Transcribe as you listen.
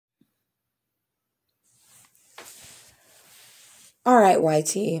All right,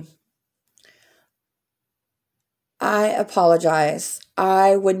 YT. I apologize.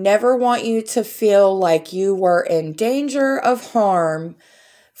 I would never want you to feel like you were in danger of harm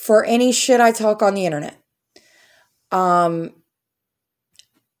for any shit I talk on the internet. Um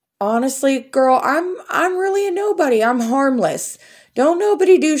Honestly, girl, I'm really a nobody. I'm harmless. Don't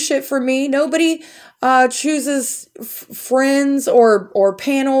nobody do shit for me. Nobody chooses friends or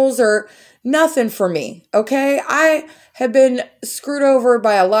panels or nothing for me. Okay? I have been screwed over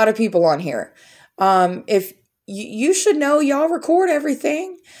by a lot of people on here. If you should know, y'all record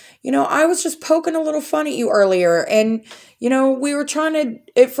everything. I was just poking a little fun at you earlier, and we were trying to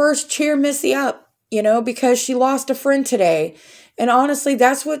at first cheer Missy up, because she lost a friend today. And honestly,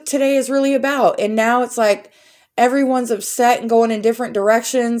 that's what today is really about. And now it's like everyone's upset and going in different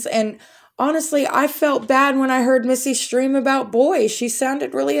directions. And honestly, I felt bad when I heard Missy stream about boys. She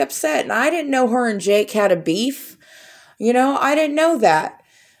sounded really upset. And I didn't know her and Jake had a beef. I didn't know that.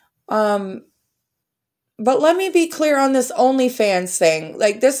 But let me be clear on this OnlyFans thing.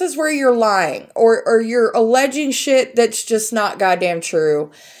 Like, this is where you're lying or you're alleging shit that's just not goddamn true.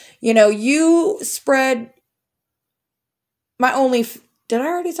 You spread my only. Did I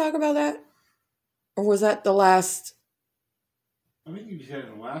already talk about that? Or was that the last? I think you said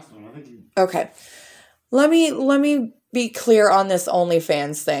the last one. Okay. Let me be clear on this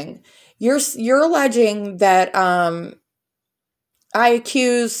OnlyFans thing. You're alleging that I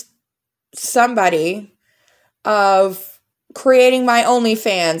accused somebody of creating my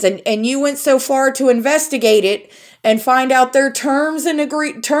OnlyFans, and you went so far to investigate it and find out their terms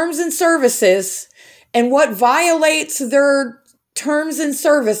and services and what violates their terms and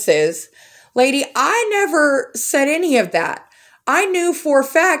services. Lady, I never said any of that. I knew for a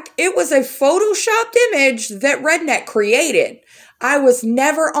fact it was a photoshopped image that Redneck created. I was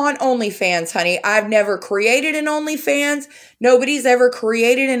never on OnlyFans, honey. I've never created an OnlyFans. Nobody's ever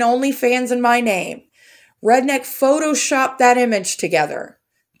created an OnlyFans in my name. Redneck photoshopped that image together.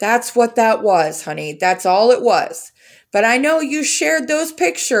 That's what that was, honey. That's all it was. But I know you shared those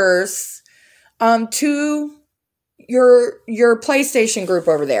pictures to your PlayStation group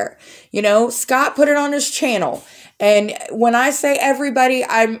over there. Scott put it on his channel. And when I say everybody,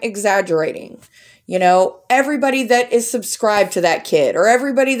 I'm exaggerating. Everybody that is subscribed to that kid or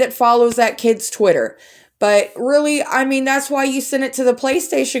everybody that follows that kid's Twitter. But really, I mean, that's why you sent it to the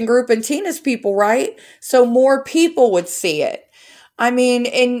PlayStation group and Tina's people, right? So more people would see it. I mean,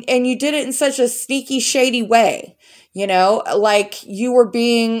 and you did it in such a sneaky, shady way, like you were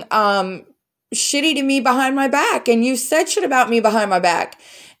being shitty to me behind my back, and you said shit about me behind my back.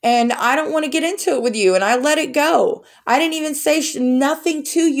 And I don't want to get into it with you, and I let it go. I didn't even say nothing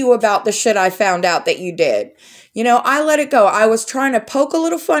to you about the shit I found out that you did. I let it go. I was trying to poke a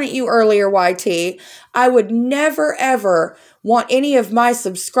little fun at you earlier, YT. I would never, ever want any of my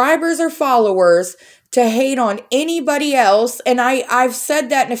subscribers or followers to hate on anybody else. And I've said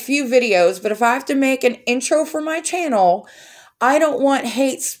that in a few videos, but if I have to make an intro for my channel, I don't want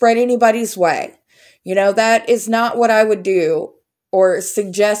hate spread anybody's way. That is not what I would do or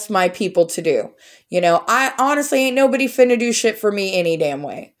suggest my people to do. I honestly ain't nobody finna do shit for me any damn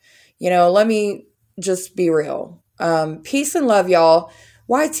way. Let me just be real. Peace and love, y'all.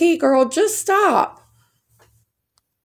 YT, girl, just stop.